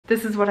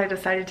This is what I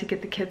decided to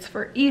get the kids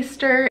for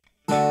Easter.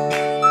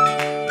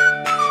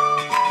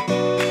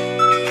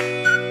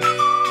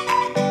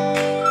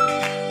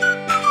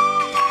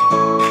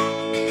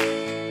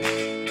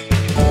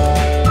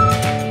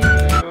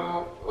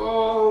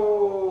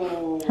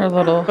 Her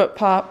little foot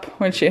pop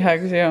when she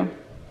hugs you.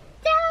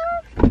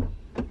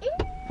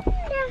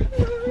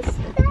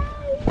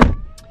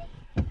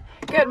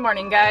 Good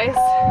morning, guys,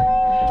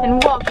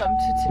 and welcome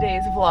to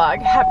today's vlog.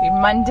 Happy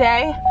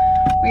Monday.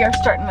 We are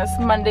starting this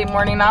Monday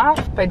morning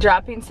off by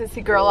dropping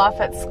Sissy girl off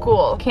at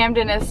school.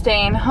 Camden is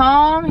staying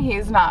home.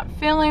 He's not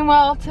feeling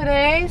well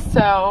today,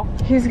 so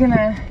he's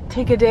gonna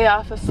take a day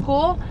off of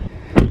school.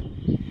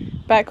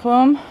 Back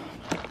home.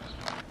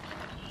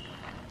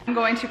 I'm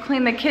going to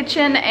clean the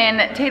kitchen,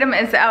 and Tatum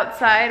is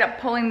outside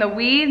pulling the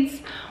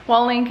weeds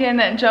while Lincoln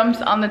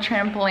jumps on the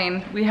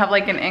trampoline. We have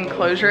like an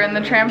enclosure in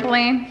the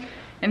trampoline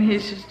and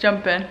he's just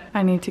jumping.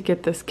 I need to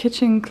get this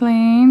kitchen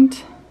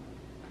cleaned.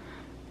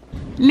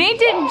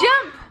 Lincoln,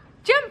 jump!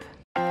 Jump!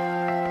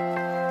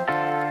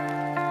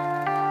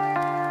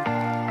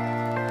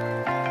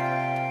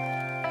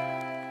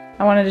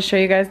 I wanted to show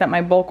you guys that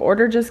my bulk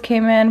order just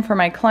came in for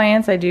my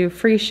clients. I do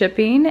free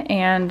shipping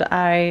and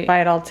I buy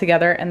it all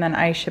together and then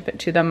I ship it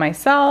to them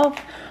myself,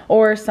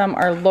 or some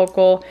are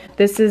local.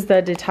 This is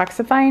the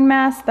detoxifying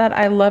mask that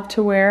I love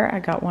to wear. I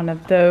got one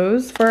of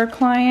those for a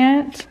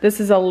client. This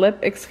is a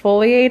lip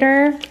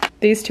exfoliator.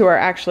 These two are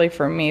actually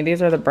for me.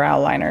 These are the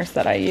brow liners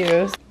that I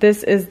use.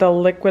 This is the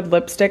liquid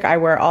lipstick I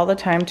wear all the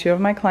time. Two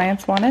of my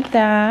clients wanted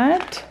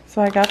that,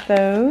 so I got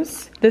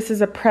those. This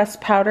is a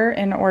pressed powder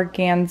in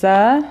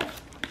organza.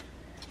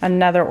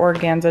 Another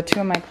organza, two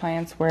of my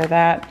clients wear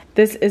that.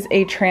 This is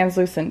a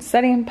translucent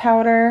setting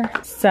powder.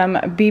 Some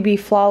BB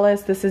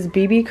Flawless, this is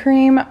BB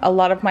cream. A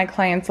lot of my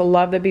clients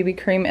love the BB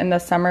cream in the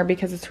summer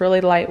because it's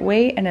really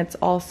lightweight and it's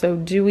also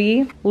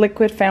dewy.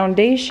 Liquid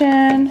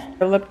foundation,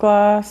 lip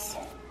gloss.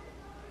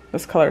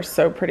 This color is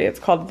so pretty, it's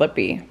called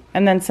Lippy.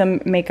 And then some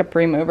makeup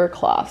remover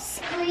cloths.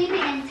 Clean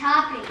and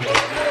topping.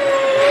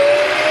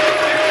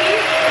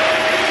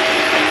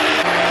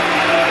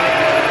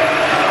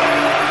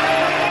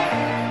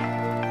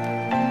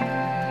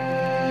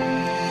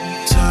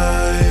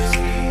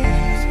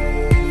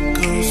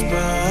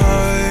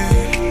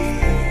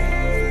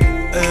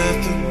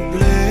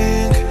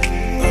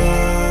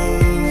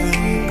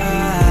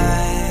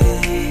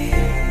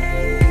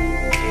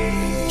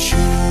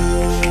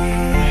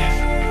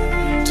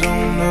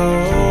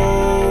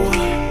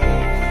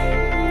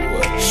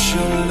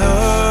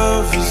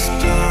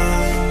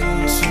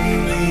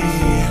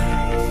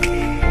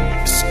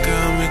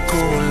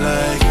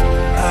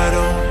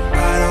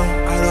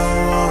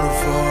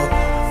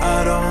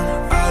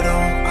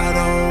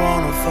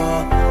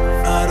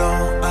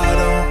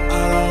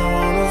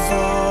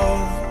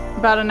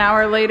 About an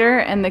hour later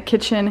and the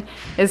kitchen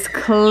is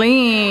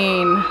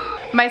clean.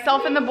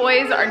 Myself and the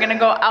boys are gonna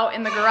go out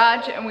in the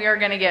garage and we are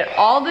gonna get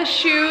all the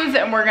shoes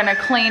and we're gonna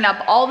clean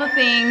up all the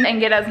things and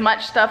get as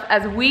much stuff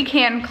as we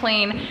can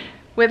clean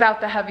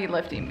without the heavy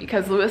lifting,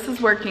 because Lewis is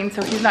working,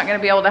 so he's not gonna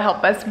be able to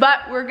help us, but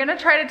we're gonna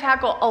try to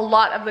tackle a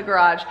lot of the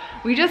garage.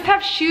 We just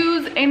have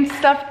shoes and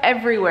stuff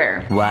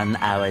everywhere. 1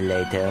 hour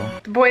later.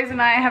 The boys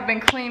and I have been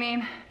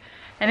cleaning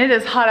and it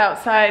is hot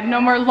outside. No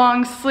more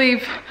long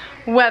sleeve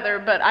weather,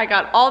 but I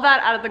got all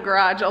that out of the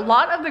garage. A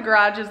lot of the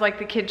garage is like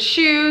the kids'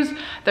 shoes,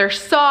 their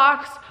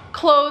socks,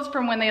 clothes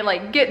from when they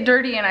like get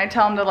dirty and I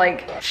tell them to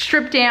like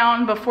strip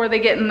down before they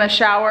get in the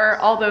shower,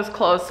 all those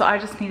clothes. So I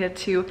just needed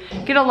to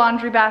get a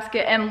laundry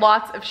basket and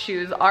lots of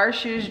shoes. Our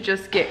shoes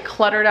just get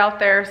cluttered out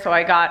there, so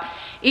I got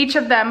each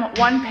of them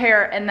one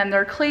pair and then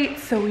their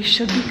cleats, so we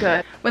should be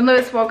good. When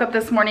Lewis woke up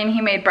this morning,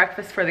 he made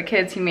breakfast for the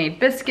kids. He made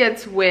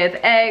biscuits with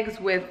eggs,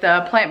 with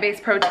the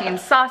plant-based protein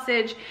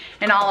sausage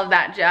and all of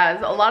that jazz.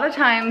 A lot of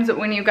times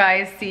when you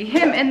guys see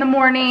him in the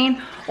morning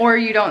or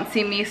you don't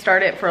see me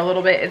start it for a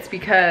little bit, it's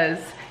because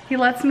he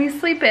lets me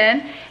sleep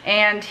in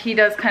and he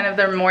does kind of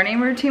their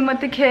morning routine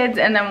with the kids,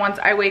 and then once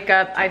I wake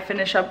up I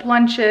finish up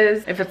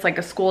lunches if it's like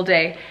a school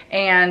day.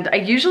 And I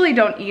usually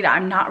don't eat.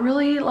 I'm not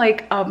really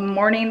like a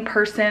morning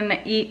person,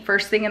 eat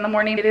first thing in the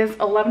morning. It is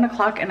 11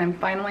 o'clock and I'm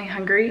finally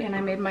hungry and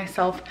I made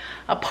myself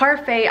a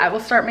parfait. I will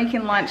start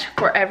making lunch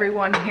for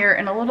everyone here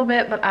in a little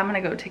bit, but I'm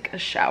gonna go take a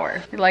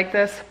shower. You like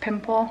this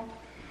pimple?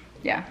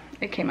 Yeah,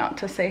 it came out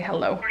to say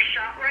hello. For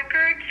shot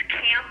records,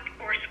 camp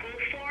or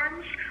school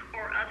forms,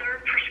 or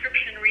other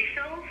prescription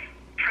refills,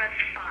 press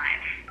 5.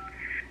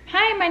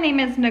 Hi, my name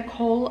is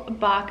Nicole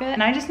Baca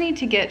and I just need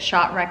to get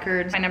shot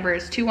records. My number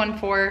is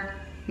 214,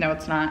 no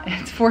it's not,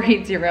 it's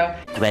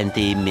 480.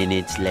 20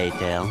 minutes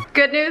later.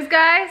 Good news,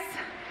 guys,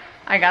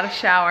 I got a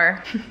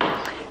shower.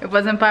 It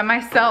wasn't by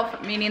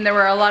myself, meaning there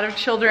were a lot of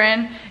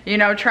children, you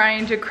know,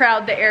 trying to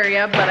crowd the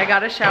area, but I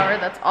got a shower,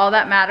 that's all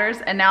that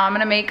matters. And now I'm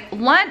gonna make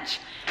lunch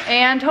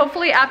and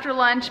hopefully after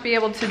lunch be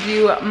able to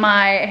do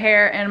my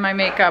hair and my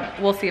makeup.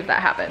 We'll see if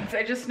that happens.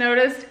 I just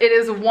noticed it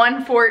is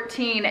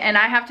 1:14 and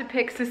I have to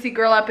pick Sissy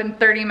girl up in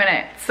 30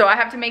 minutes. So I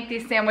have to make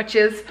these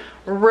sandwiches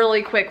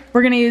really quick.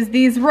 We're gonna use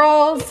these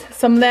rolls,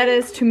 some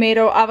lettuce,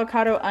 tomato,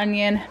 avocado,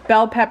 onion,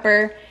 bell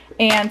pepper,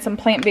 and some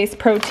plant-based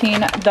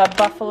protein, the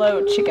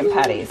buffalo chicken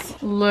patties.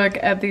 Look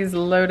at these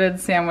loaded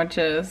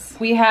sandwiches.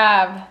 We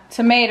have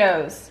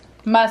tomatoes,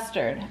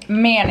 mustard,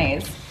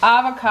 mayonnaise,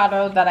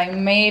 avocado that I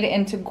made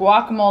into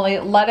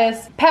guacamole,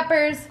 lettuce,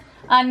 peppers,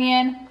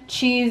 onion,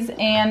 cheese,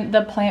 and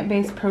the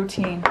plant-based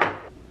protein.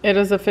 It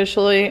is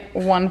officially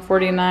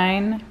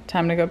 1:49.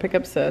 Time to go pick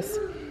up sis.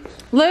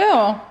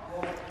 Lou,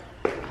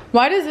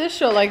 why does this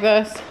show like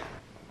this?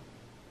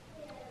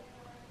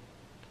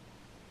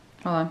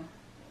 Hold on.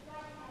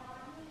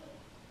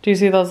 Do you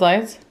see those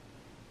lights?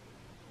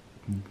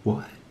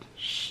 What?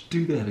 Shh,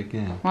 do that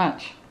again.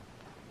 Watch.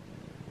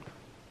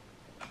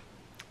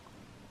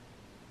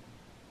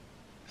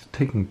 It's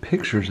taking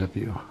pictures of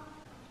you.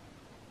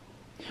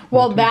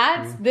 Well,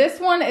 this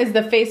one is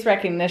the face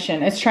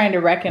recognition. It's trying to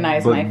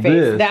recognize my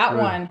face. That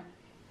one.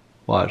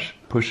 Watch,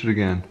 push it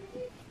again.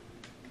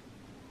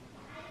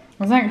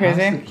 Wasn't that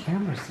crazy? How does the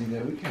camera see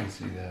that? We can't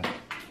see that.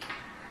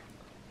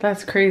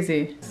 That's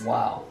crazy.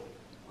 Wow.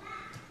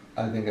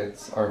 I think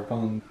it's our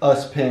phone.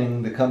 Us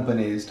paying the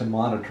companies to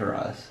monitor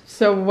us.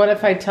 So what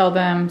if I tell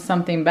them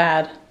something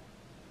bad?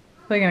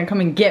 Are they gonna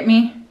come and get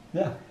me?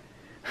 Yeah.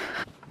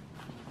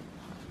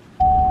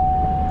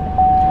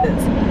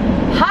 It's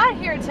hot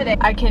here today.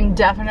 I can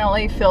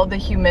definitely feel the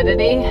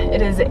humidity.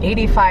 It is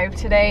 85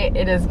 today.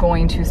 It is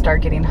going to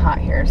start getting hot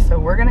here. So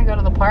we're gonna go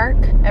to the park.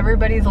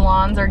 Everybody's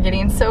lawns are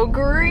getting so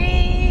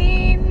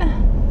green.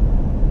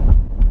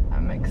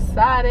 I'm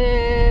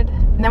excited.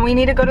 And then we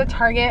need to go to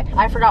Target.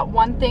 I forgot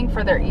one thing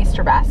for their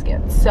Easter basket.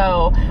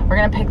 So we're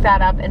gonna pick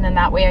that up, and then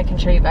that way I can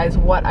show you guys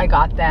what I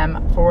got them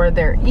for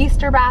their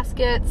Easter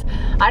baskets.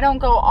 I don't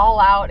go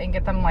all out and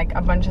get them like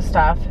a bunch of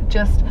stuff.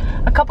 Just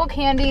a couple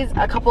candies,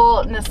 a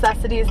couple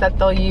necessities that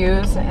they'll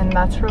use, and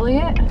that's really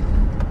it.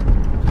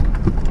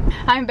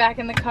 I'm back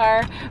in the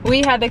car.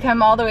 We had to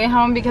come all the way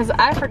home because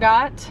I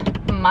forgot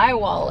my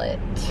wallet.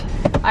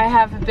 I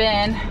have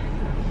been,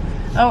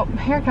 oh,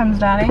 here comes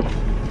Daddy.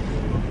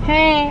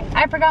 Hey,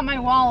 I forgot my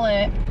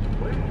wallet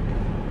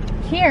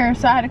here,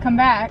 so I had to come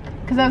back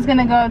because I was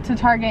gonna go to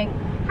Target.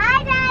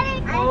 Hi,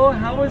 Daddy. Oh,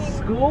 how was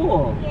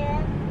school?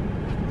 Yeah.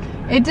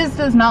 It just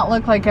does not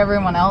look like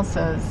everyone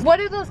else's. What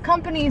do those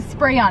companies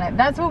spray on it?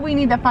 That's what we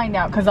need to find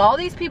out, because all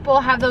these people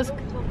have those. All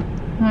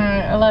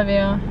right, I love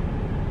you.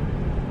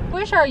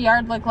 Wish our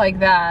yard looked like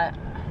that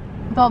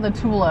with all the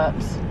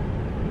tulips.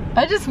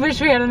 I just wish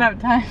we had enough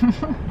time.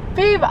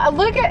 Babe,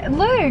 look.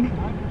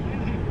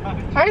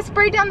 I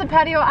sprayed down the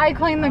patio, I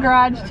cleaned the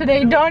garage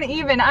today. Don't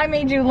even, I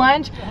made you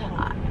lunch.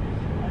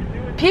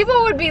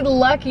 People would be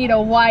lucky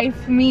to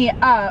wife me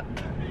up.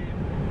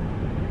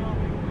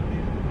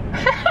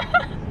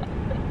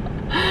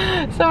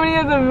 So many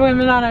of the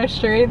women on our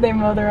street, they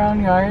mow their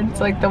own yards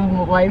like the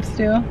wives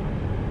do.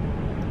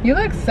 You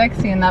look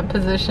sexy in that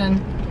position.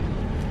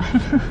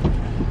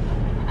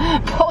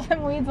 Pull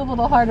them weeds a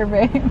little harder,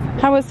 babe.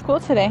 How was school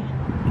today?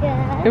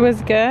 Good. It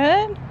was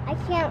good? I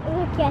can't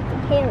look at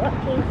the camera,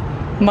 please.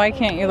 Why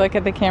can't you look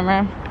at the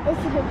camera? This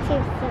is too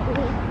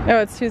sunny. Oh,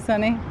 it's too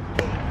sunny.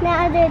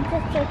 Now they're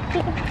just so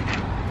cute.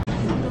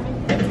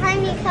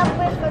 Tiny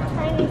covers for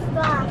tiny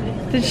spots.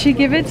 Did she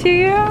give it to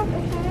you?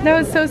 That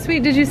was so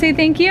sweet. Did you say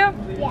thank you?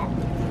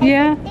 Yeah.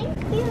 Yeah. Thank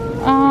you.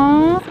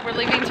 Aww. We're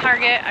leaving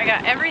Target. I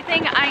got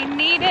everything I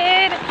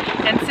needed.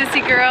 And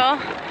Sissy Girl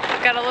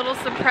got a little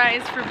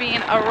surprise for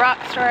being a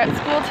rock star at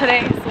school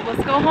today. So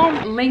let's go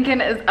home. Lincoln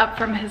is up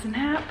from his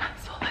nap.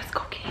 So let's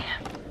go get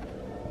him.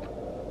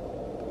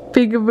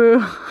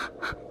 Peekaboo.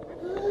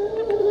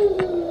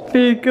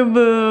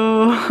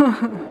 Peekaboo.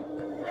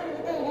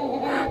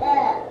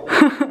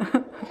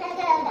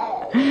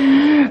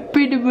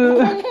 Peekaboo.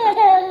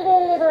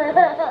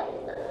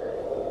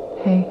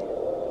 Hey.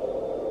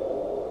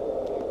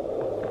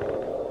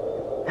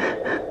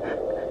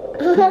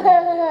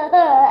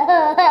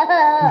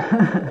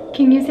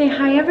 Can you say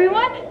hi,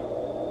 everyone?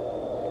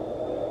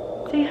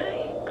 Say hi.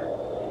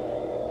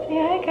 Say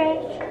hi,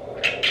 guys.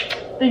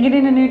 Are you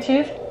getting a new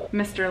tooth?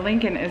 Mr.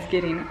 Lincoln is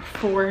getting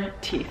 4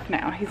 teeth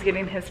now. He's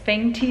getting his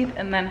fang teeth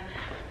and then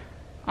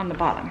on the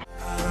bottom.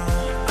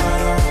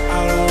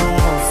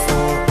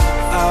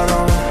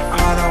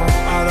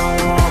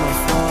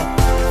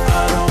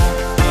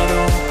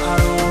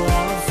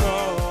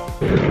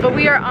 But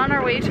we are on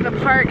our way to the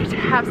park to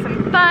have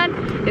some fun.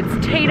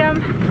 It's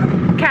Tatum,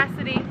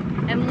 Cassidy,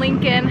 and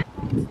Lincoln.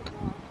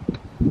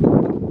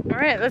 All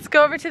right, let's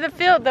go over to the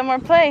field, then we'll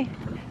play.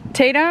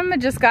 Tatum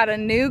just got a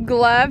new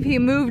glove. He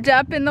moved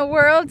up in the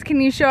world.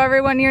 Can you show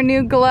everyone your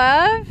new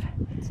glove?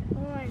 It's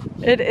orange.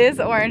 It is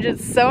orange.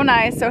 It's so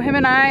nice. So him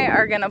and I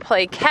are gonna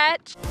play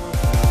catch.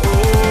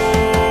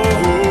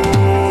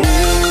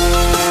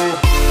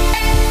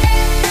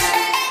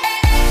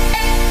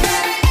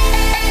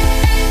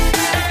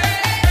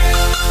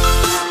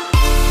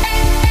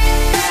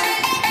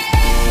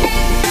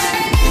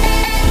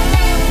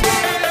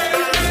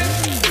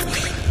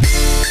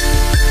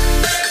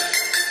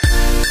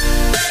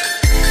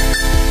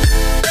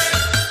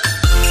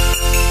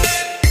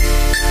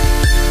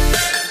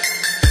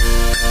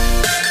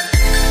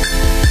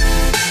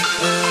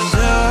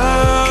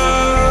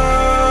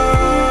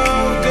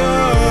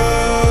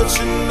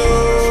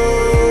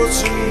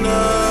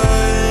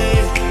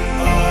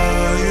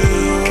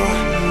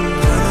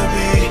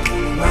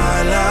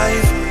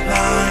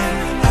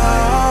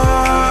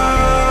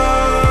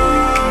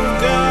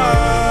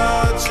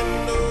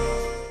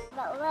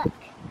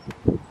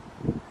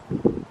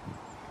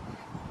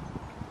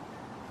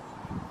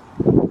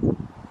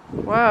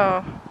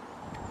 Whoa.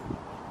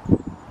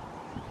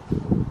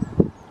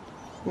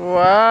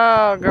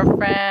 Whoa,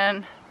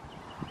 girlfriend.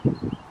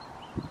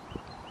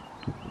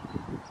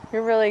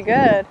 You're really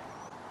good.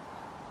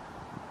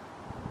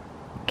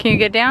 Can you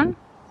get down?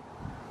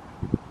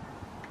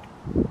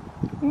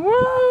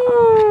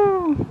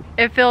 Woo!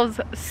 It feels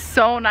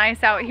so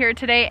nice out here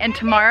today, and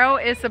tomorrow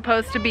is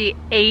supposed to be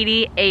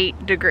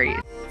 88 degrees.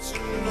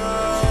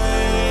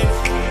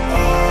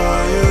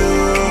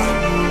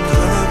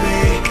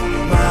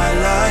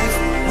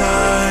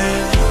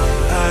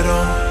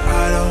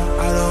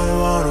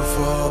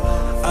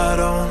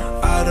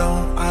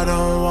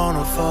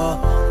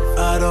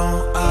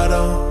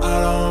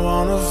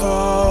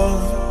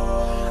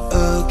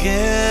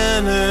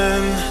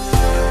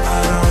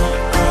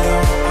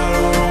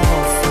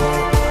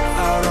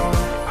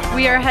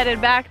 We are headed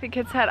back. The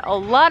kids had a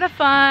lot of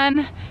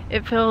fun.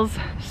 It feels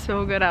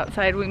so good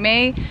outside. We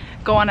may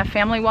go on a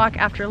family walk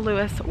after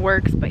Lewis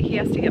works, but he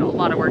has to get a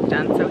lot of work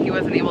done, so he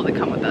wasn't able to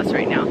come with us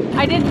right now.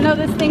 I didn't know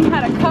this thing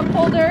had a cup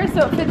holder,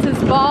 so it fits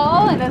his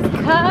ball and his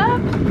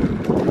cup.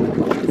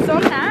 So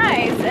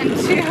nice. And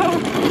two,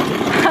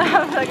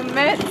 like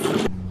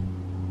mitts.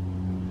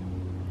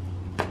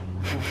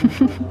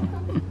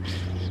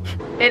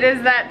 It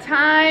is that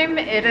time.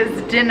 It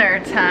is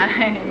dinner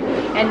time.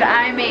 And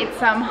I made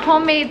some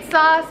homemade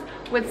sauce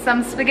with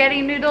some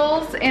spaghetti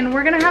noodles, and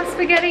we're gonna have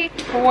spaghetti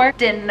for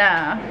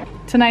dinner.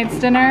 Tonight's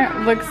dinner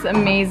looks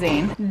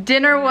amazing.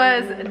 Dinner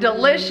was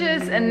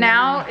delicious, and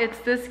now it's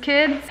this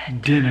kid's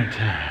Dinner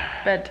time.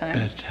 bedtime.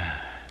 Bedtime.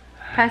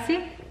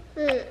 Passy?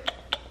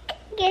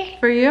 Yeah.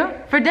 For you?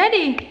 For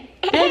Daddy.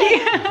 Daddy.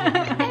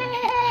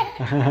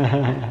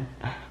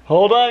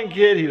 Hold on,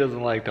 kid. He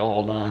doesn't like to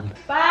hold on.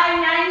 Bye,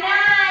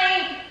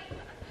 night-night.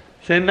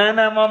 Say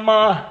night-night,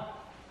 mama.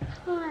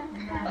 Hold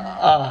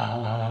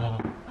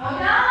on.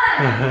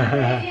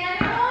 Crazy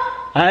animal.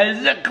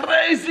 I'm a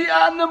crazy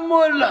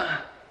animal.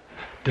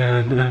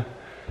 Dun.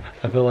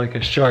 I feel like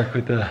a shark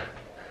with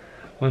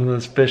one of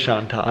those fish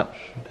on top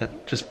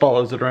that just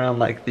follows it around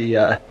like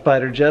the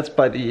fighter jets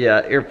by the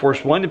Air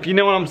Force One. If you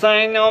know what I'm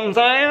saying, know what I'm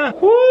saying?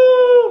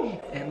 Woo!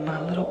 And my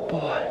little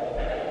boy.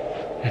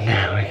 And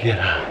now we get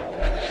up.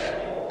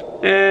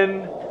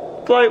 And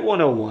Flight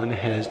 101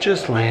 has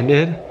just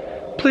landed.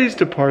 Please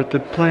depart the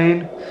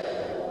plane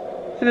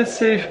in a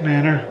safe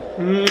manner.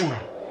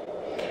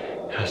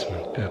 That's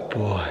my good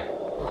boy.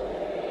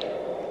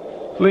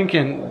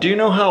 Lincoln, do you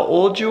know how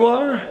old you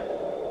are?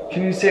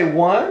 Can you say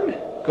 1?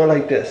 Go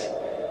like this.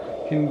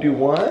 Can you do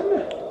 1?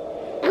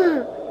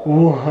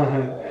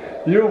 1.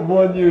 You're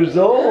 1 years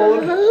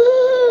old.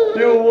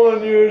 You're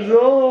 1 years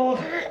old.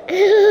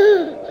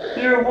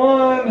 You're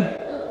 1.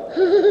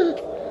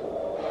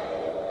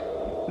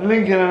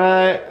 Lincoln and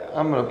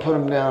I'm gonna put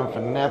him down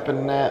for nap,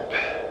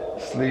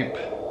 sleep.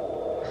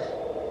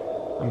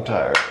 I'm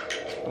tired.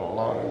 It's been a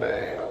long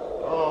day.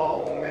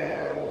 Oh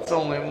man, it's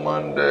only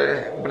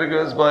Monday, but it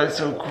goes by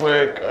so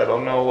quick. I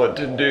don't know what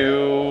to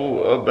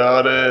do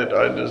about it.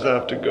 I just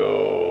have to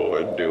go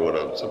and do what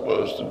I'm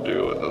supposed to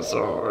do, and that's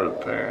a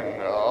hard thing.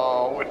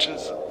 Oh, which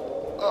is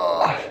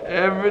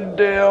every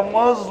day I'm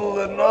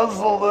hustling. I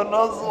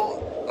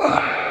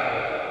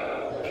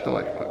feel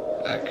like my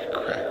back could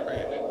crack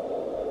right.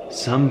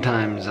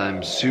 Sometimes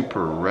I'm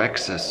super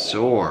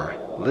Rexasaur.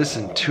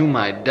 Listen to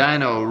my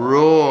dino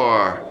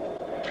roar.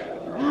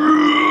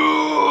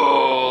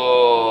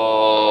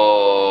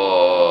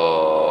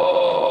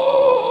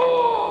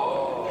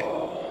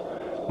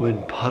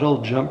 When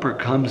Puddle Jumper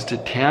comes to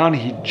town,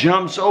 he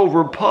jumps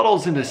over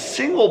puddles in a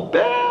single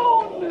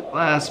bound.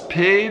 Last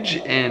page,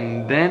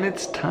 and then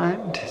it's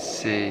time to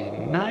say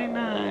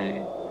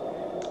night-night.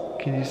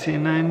 Can you say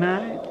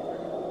night-night?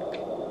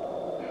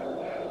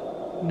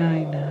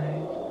 Night-night.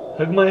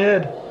 Hug my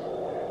head.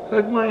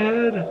 Hug my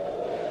head.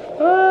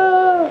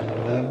 Ah! I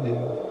love you.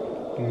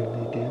 You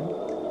lay down.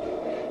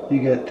 You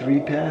got 3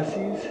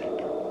 passies?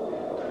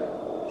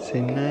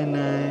 Say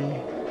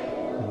night-night.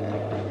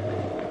 Night-night.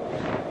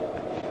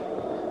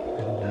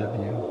 I love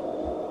you.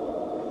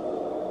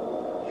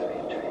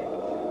 Sweet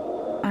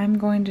dreams. I'm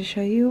going to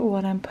show you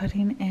what I'm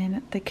putting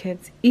in the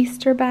kids'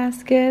 Easter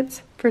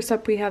baskets. First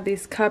up, we have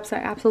these cups. I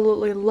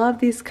absolutely love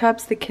these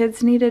cups. The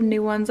kids needed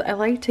new ones. I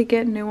like to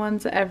get new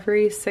ones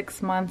every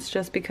 6 months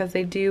just because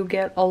they do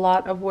get a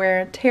lot of wear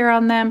and tear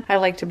on them. I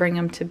like to bring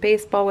them to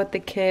baseball with the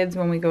kids,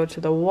 when we go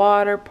to the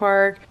water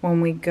park, when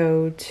we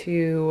go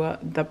to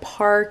the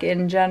park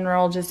in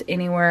general, just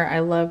anywhere.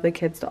 I love the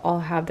kids to all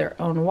have their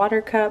own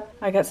water cup.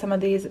 I got some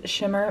of these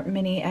Shimmer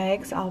mini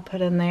eggs I'll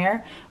put in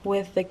there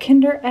with the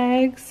Kinder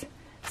eggs,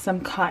 some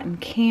cotton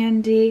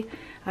candy.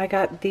 I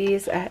got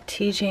these at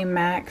TJ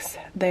Maxx.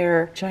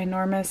 They're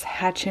ginormous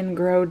Hatch and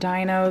Grow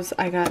dinos.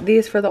 I got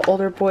these for the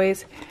older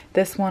boys,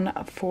 this one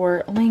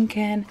for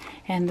Lincoln,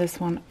 and this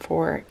one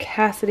for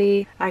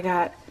Cassidy. I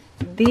got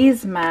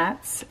these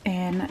mats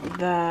in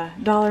the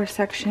dollar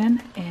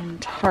section in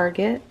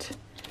Target.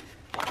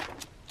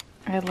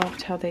 I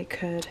loved how they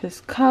could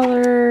just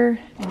color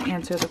and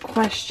answer the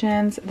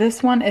questions.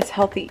 This one is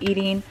healthy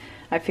eating.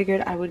 I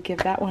figured I would give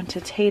that one to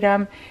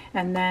Tatum,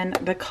 and then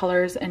the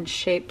colors and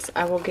shapes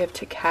I will give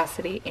to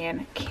Cassidy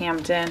and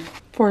Camden.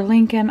 For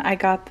Lincoln, I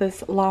got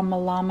this Llama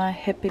Llama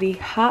Hippity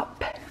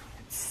Hop.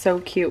 It's so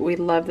cute. We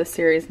love the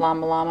series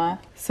Llama Llama.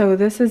 So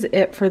this is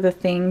it for the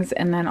things,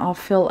 and then I'll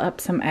fill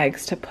up some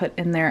eggs to put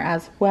in there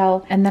as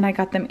well. And then I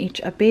got them each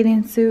a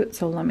bathing suit,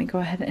 so let me go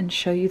ahead and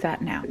show you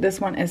that now.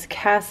 This one is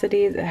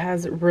Cassidy's. It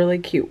has really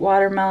cute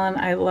watermelon.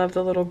 I love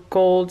the little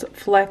gold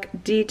fleck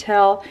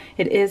detail.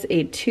 It is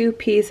a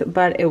 2-piece,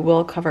 but it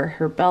will cover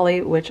her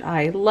belly, which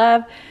I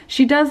love.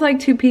 She does like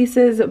 2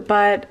 pieces,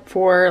 but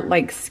for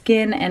like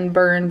skin and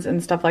burns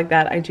and stuff like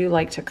that, I do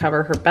like to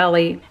cover her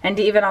belly. And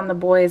even on the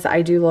boys,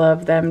 I do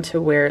love them to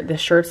wear the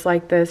shirts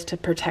like this to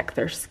protect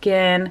their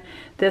skin.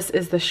 This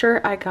is the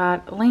shirt I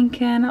got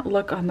Lincoln.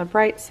 Look on the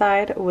bright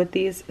side with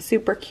these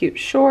super cute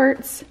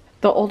shorts.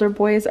 The older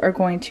boys are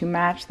going to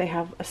match. They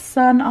have a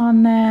sun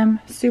on them.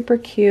 Super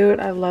cute.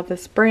 I love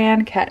this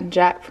brand, Cat and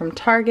Jack from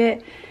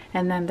Target.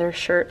 And then their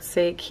shirts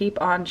say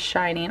keep on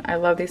shining. I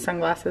love these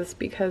sunglasses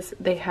because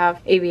they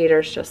have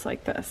aviators just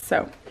like this.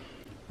 So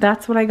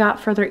that's what I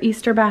got for their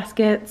Easter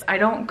baskets. I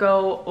don't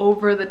go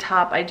over the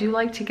top. I do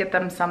like to get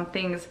them some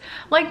things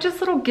like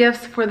just little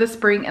gifts for the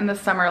spring and the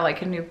summer,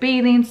 like a new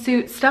bathing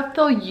suit, stuff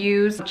they'll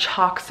use.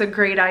 Chalk's a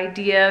great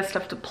idea,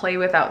 stuff to play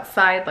with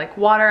outside, like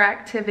water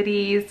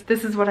activities.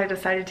 This is what I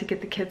decided to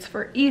get the kids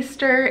for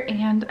Easter,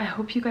 and I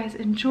hope you guys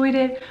enjoyed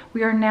it.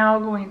 We are now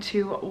going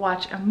to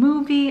watch a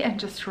movie and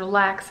just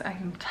relax.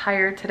 I'm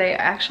tired today.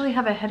 I actually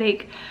have a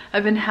headache.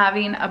 I've been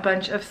having a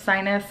bunch of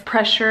sinus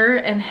pressure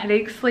and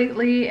headaches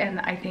lately, and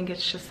I think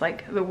it's just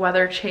like the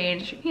weather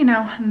change, you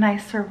know,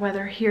 nicer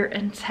weather here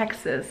in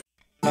Texas.